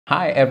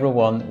Hi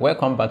everyone,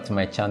 welcome back to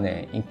my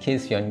channel. In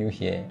case you're new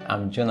here,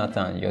 I'm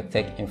Jonathan, your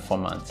tech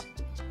informant.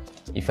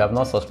 If you have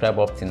not subscribed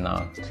up till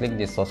now, click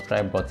the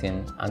subscribe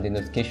button and the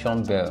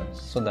notification bell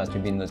so that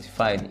you'll be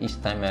notified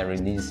each time I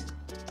release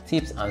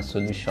tips and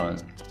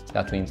solutions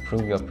that will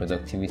improve your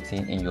productivity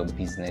in your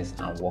business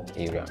and work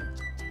area.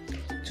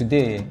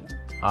 Today,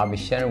 I'll be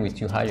sharing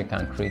with you how you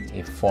can create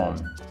a form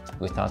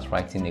without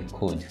writing a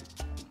code.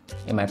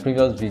 In my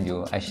previous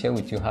video, I shared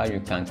with you how you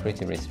can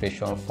create a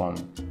registration form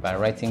by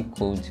writing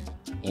code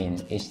in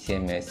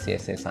HTML,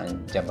 CSS,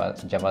 and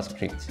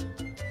JavaScript.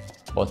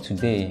 But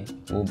today,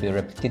 we'll be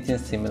replicating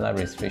similar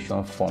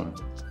registration form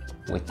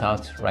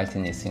without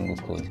writing a single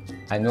code.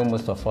 I know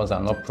most of us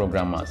are not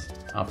programmers,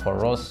 and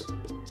for us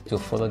to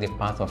follow the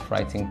path of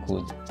writing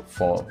code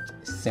for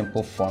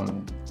simple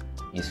form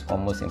is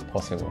almost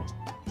impossible.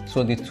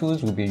 So the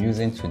tools we'll be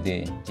using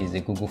today is the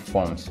Google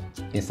Forms.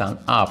 It's an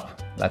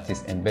app that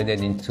is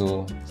embedded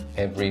into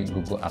every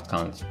Google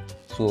account.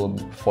 So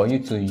for you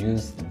to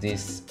use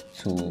this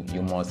tool,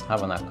 you must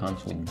have an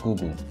account with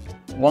Google.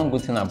 One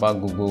good thing about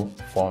Google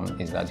Form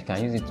is that you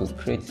can use it to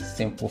create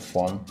simple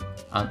form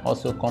and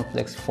also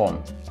complex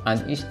form.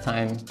 And each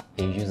time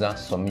a user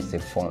submits a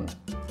form,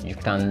 you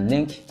can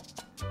link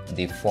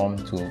the form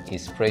to a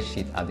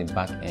spreadsheet at the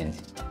back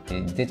end.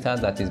 The data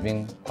that is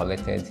being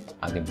collected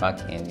at the back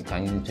end, you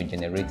can use it to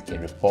generate a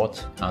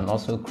report and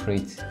also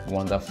create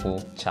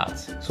wonderful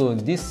charts. So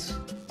this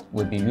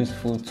will be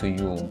useful to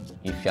you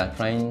if you are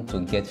trying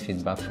to get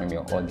feedback from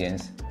your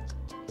audience,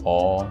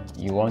 or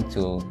you want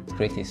to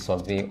create a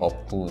survey or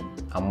poll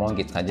among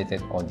a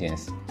targeted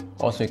audience.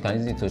 Also, you can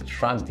use it to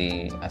track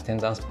the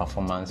attendance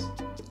performance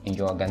in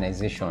your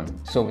organization.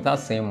 So without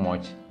saying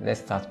much,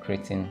 let's start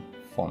creating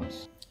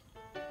forms.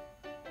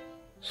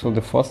 So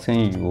the first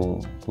thing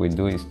you will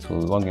do is to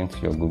log into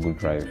your Google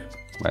Drive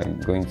by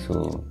going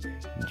to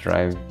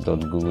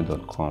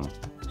drive.google.com.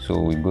 So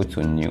we go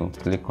to new,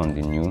 click on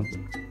the new,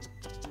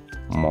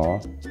 more,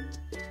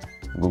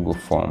 Google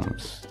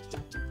Forms,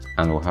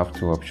 and we'll have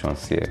two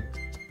options here,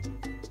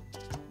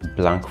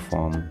 blank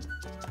form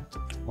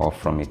or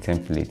from a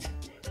template.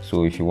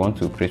 So if you want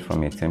to create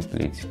from a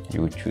template,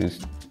 you will choose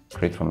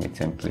create from a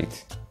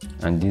template,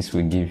 and this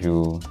will give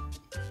you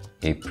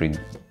a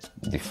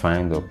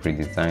predefined or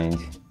pre-designed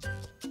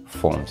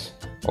forms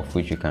of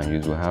which you can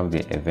use. We have the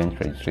event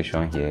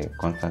registration here,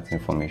 contact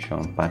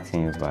information, party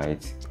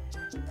invite,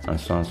 and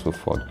so on and so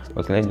forth.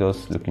 But let's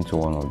just look into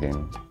one of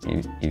them,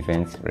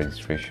 event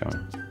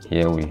registration.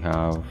 Here we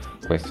have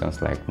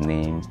questions like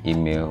name,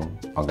 email,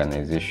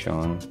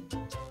 organization,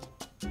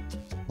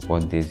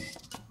 what days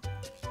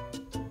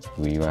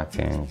will you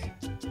attend,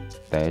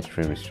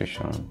 dietary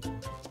restriction,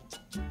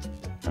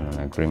 and an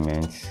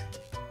agreement.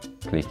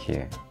 Click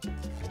here.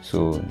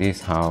 So this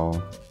is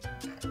how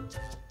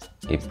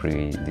a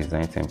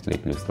pre-designed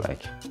template looks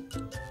like.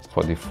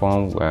 For the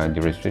form where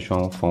the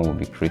registration form will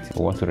be created,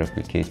 we want to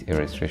replicate a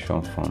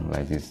registration form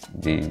like this,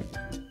 the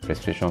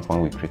registration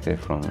form we created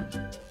from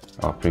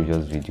our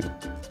previous video.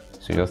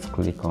 So just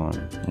click on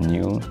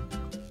new,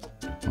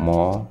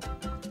 more,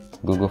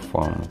 Google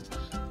Forms,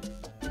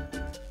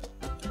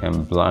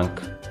 and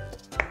blank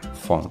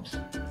forms.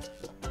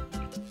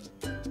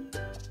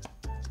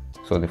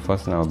 So the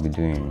first thing I'll be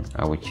doing,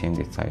 I will change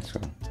the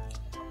title,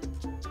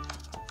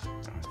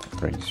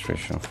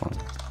 registration form.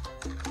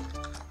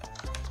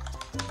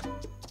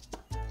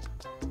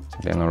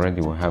 Then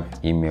already we have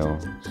email.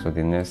 So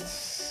the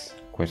next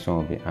question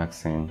will be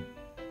asking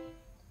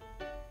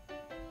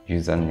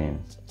username.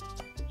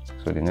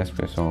 So the next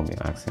question will be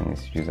asking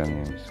is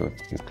username. So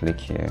you click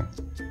here,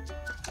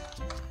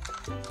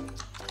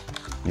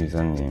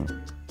 username.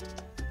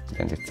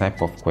 Then the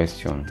type of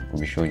question will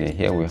be shown here.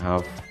 Here we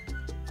have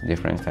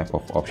different type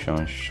of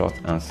options: short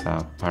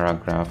answer,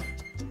 paragraph,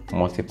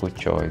 multiple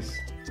choice,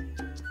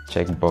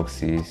 check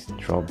boxes,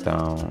 drop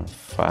down,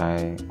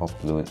 file,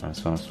 upload, and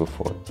so on and so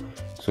forth.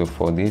 So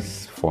for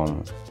this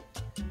form,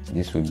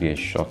 this will be a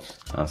short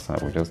answer.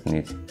 We just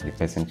need the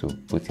person to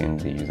put in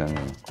the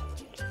username.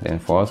 Then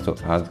for us to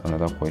add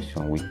another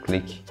question, we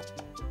click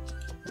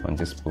on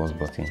this plus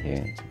button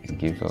here. It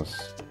gives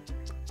us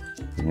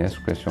the next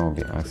question. Will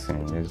be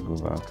asking, let's go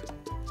back,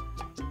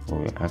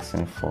 we'll be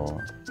asking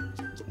for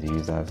the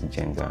user's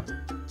gender.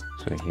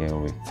 So here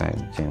we type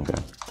gender.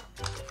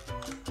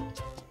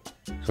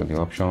 So the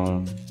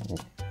option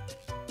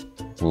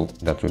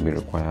that will be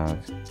required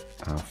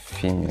are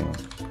female,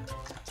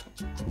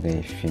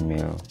 then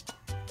female,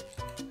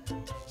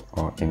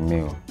 or a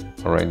male.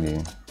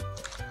 Already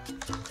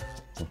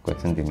we've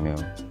gotten the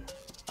male.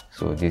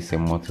 So this is a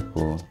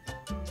multiple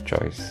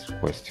choice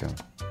question.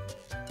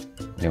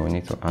 Then we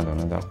need to add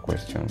another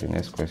question. The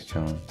next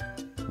question,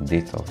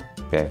 date of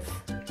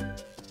birth.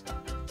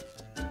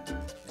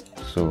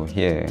 So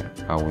here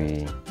I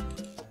will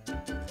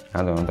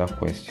add another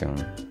question,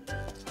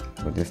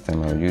 but this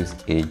time I'll use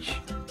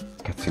age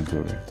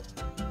category.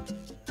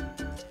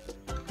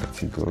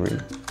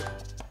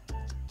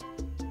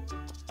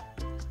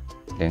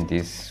 Then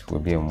this will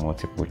be a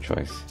multiple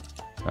choice.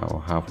 I will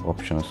have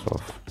options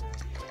of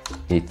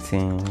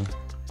 18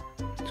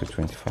 to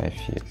 25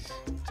 years.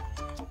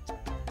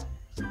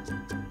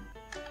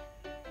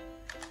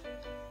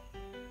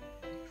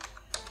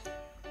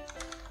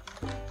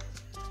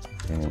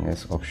 Then the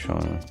next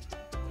option,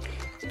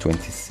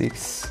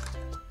 26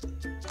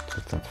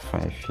 to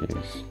 35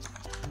 years.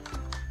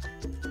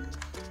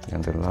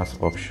 And the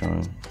last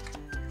option,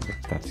 the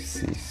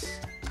 36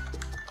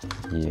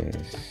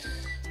 years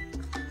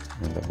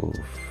and above.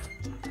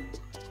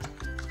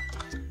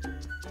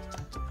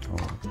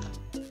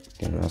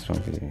 The last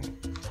one will be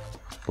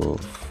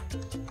above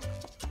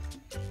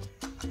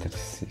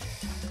 36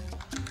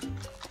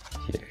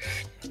 years.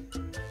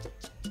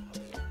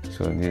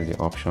 So this is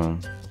the option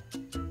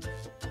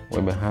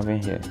we'll be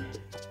having here.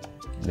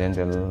 Then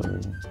the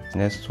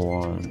next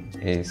one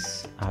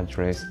is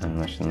address and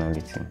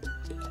nationality.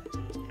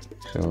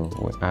 So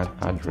we add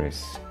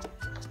address.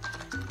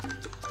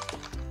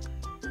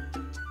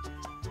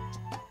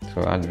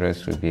 So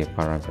address will be a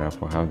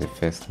paragraph. We'll have the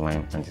first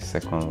line and the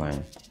second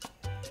line.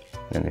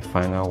 Then the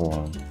final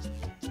one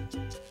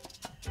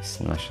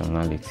is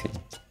nationality.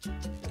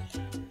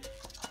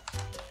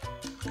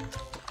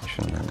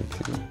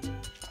 Nationality.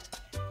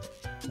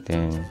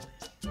 Then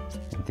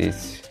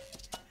this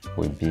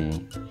will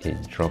be a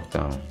drop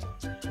down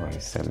or a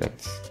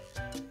select.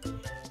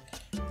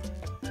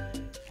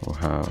 We'll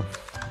have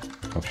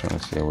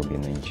options here will be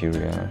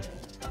Nigeria,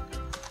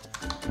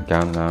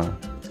 Ghana,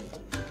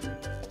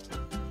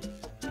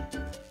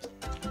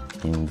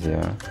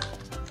 India,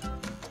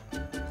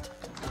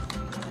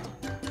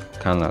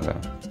 Canada.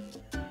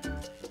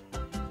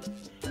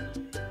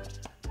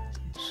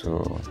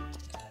 So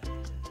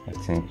I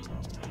think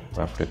we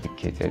have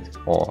replicated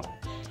all.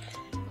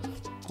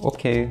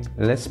 Okay,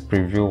 let's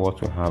preview what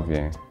we have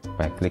here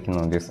by clicking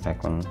on this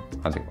icon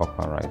at the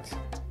upper right.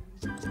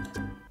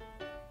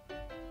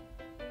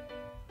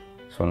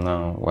 So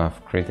now we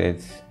have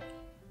created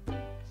a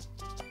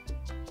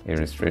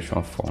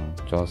registration form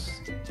just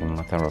in a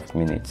matter of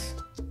minutes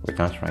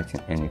without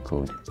writing any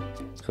code.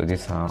 So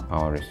this is how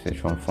our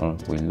registration form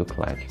will look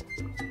like.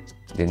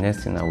 The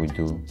next thing I will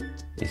do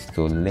is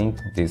to link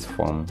this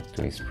form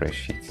to a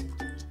spreadsheet.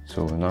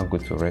 So we'll now go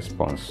to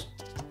response,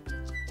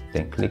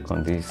 then click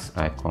on this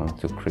icon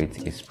to create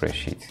a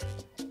spreadsheet.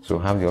 So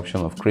we have the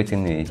option of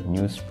creating a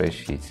new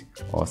spreadsheet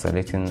or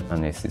selecting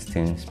an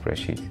existing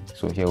spreadsheet.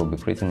 So here we'll be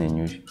creating a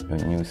new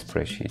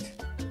spreadsheet.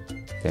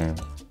 Then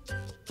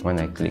when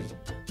I click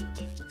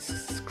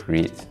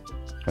create,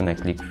 a new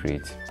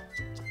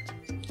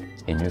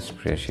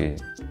spreadsheet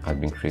has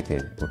been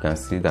created. We can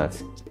see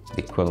that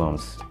the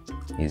columns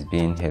is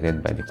being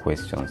headed by the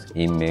questions: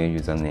 email,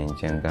 username,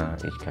 gender,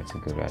 age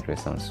category,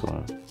 address, and so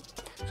on.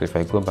 So if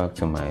I go back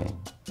to my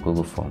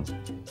Google form,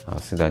 I'll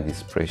see that the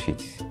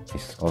spreadsheet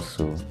is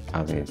also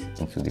added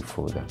into the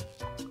folder.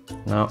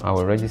 Now I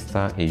will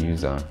register a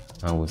user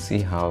and we'll see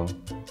how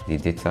the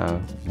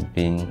data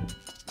being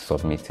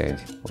submitted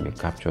will be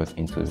captured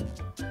into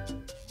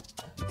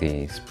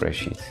the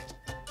spreadsheet.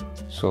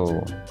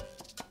 So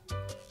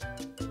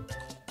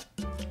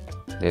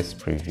let's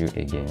preview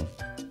again.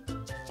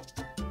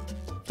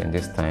 And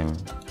this time,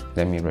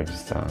 let me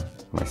register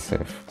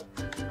myself,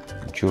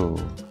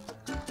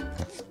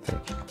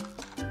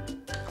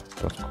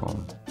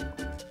 joe@tech.com,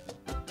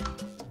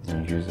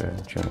 and user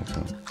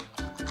Jonathan,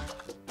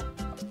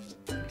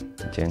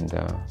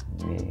 gender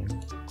male,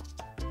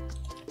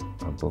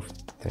 above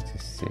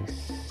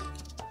 36,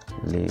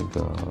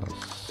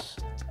 Lagos,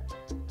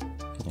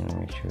 and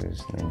we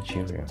choose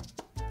Nigeria.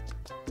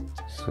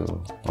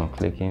 So on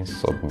clicking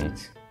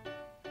submit,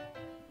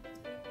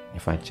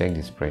 if I check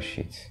the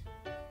spreadsheet,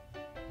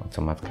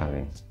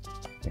 automatically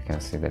you can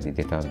see that the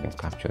data has been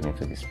captured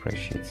into the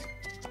spreadsheet.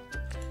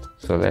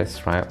 So let's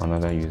try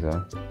another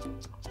user.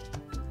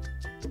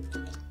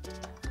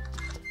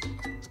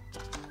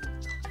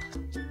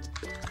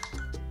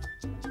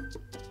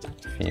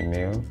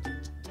 Female,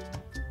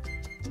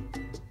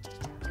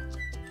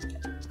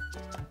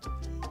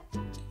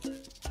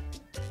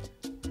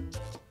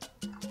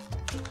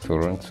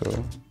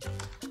 Toronto,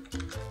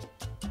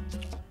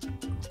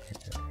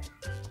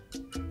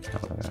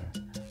 Canada.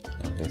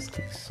 And let's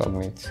click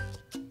submit,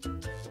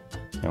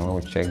 and when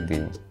we check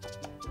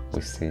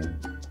we see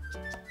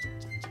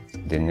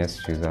the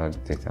next user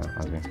data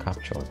has been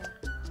captured.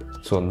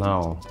 So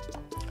now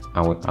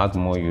I will add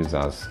more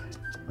users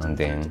and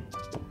then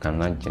we can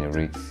now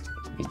generate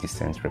a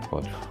decent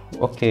report.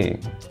 Okay,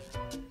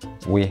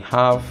 we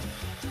have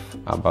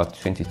about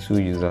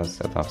 22 users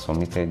that have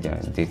submitted their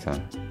data.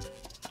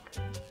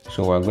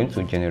 So we're going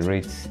to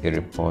generate a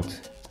report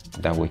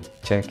that will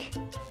check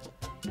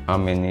how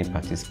many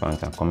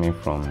participants are coming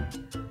from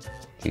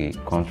the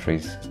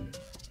countries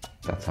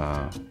that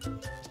are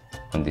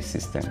on the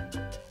system.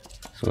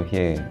 So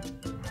here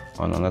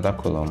on another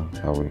column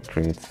I will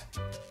create.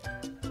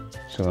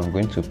 So I'm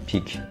going to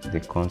pick the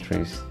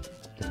countries,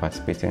 the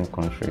participating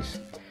countries: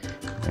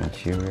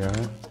 Nigeria,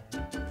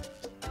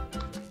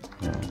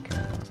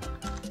 okay.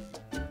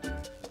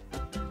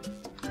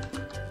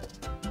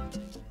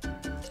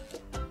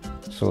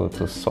 So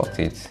to sort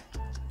it,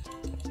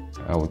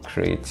 I will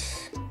create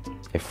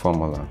a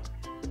formula.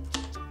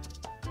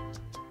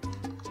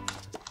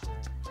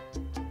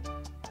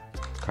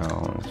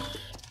 Count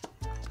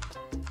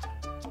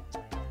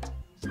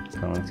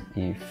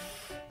if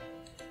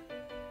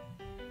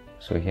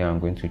So here I'm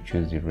going to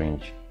choose the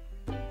range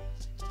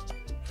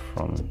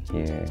from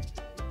here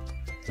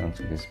down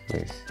to this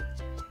place.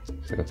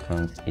 So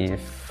count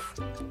if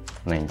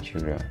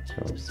Nigeria,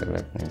 so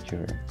select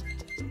Nigeria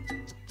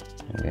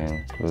and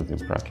then close the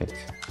bracket,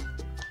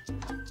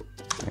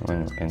 and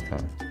when we enter,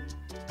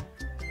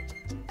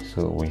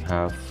 so we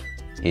have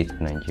 8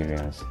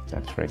 Nigerians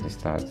that's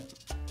registered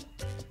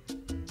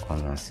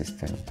on our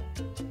system.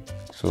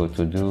 So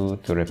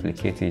to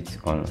replicate it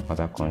on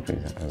other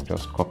countries, I'll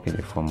just copy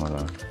the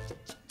formula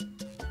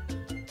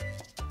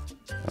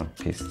and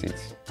paste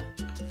it.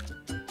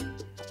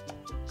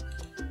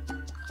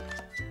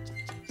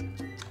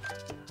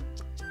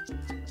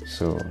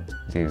 So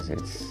this is it.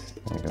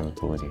 Let me just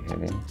go with the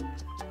heading.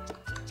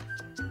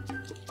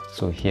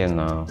 So here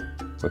now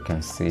we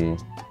can see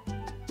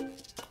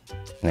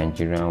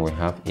Nigerian, we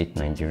have 8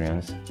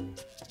 Nigerians,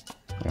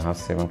 we have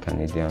 7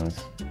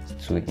 Canadians,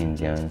 2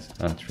 Indians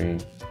and 3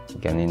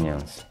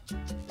 Ghanaians.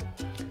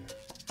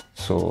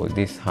 So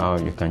this is how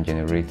you can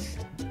generate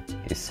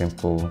a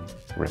simple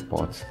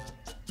report.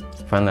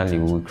 Finally,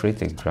 we will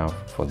create a graph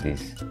for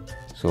this.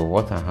 So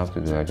what I have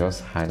to do, I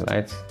just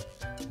highlight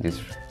this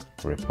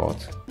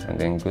report and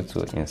then go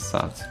to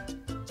insert,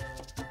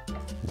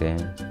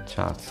 then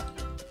chart.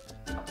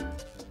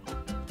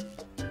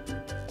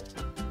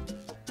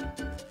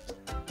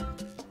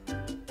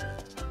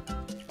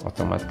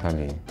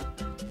 Automatically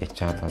a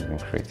chart has been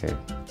created.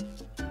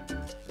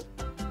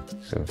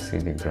 So see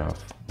the graph: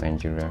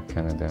 Nigeria,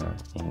 Canada,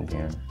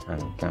 India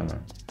and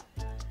Ghana.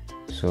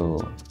 So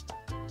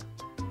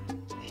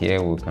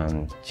here we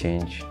can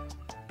change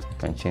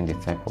the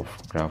type of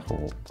graph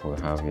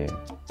we have here.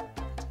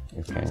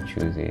 You can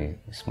choose a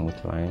smooth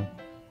line.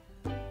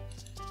 You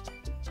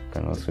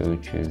can also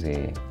choose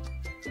a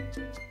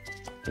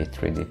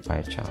 3D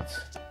pie chart.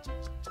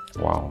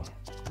 Wow,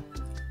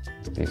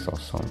 this is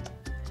awesome.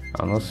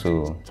 And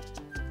also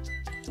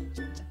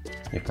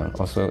you can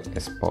also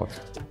export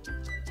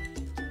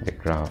the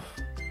graph.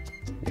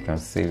 You can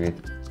save it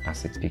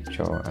as a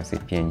picture, as a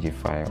PNG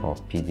file or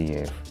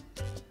PDF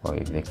or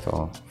a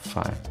vector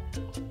file.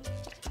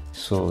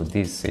 So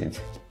this is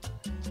it.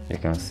 You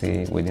can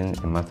see within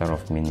a matter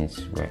of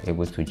minutes we are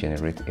able to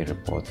generate a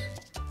report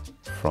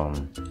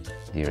from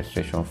the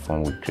registration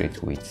form we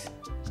create with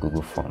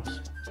Google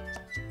Forms.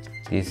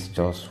 This is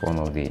just one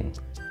of the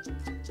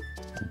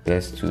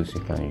best tools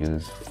you can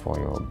use for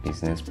your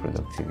business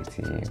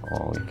productivity,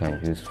 or you can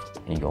use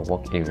in your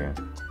work area.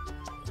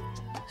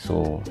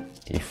 So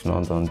if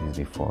not done this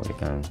before, you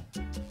can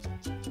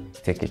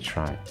take a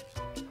try.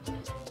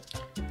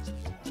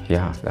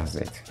 Yeah, that's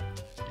it.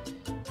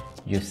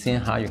 You've seen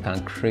how you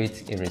can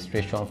create a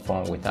registration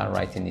form without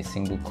writing a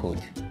single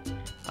code,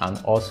 and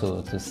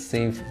also to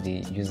save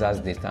the user's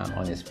data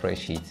on a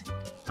spreadsheet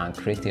and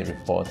create a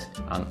report,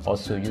 and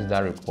also use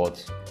that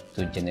report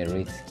to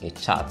generate a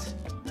chart.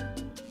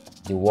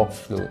 The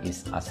workflow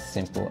is as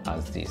simple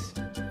as this.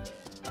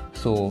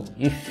 So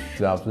if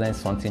you have learned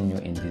something new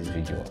in this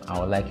video, I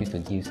would like you to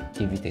give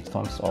it a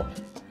thumbs up.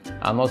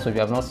 And also, if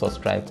you have not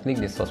subscribed, click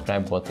the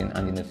subscribe button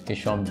and the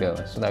notification bell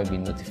so that you'll be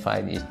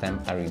notified each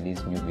time I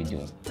release new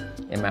video.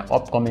 In my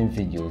upcoming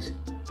videos,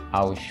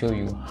 I will show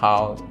you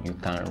how you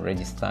can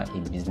register a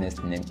business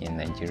name in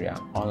Nigeria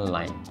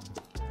online.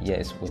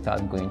 Yes,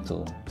 without going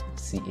to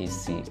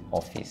CAC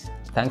office.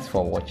 Thanks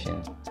for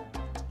watching.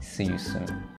 See you soon.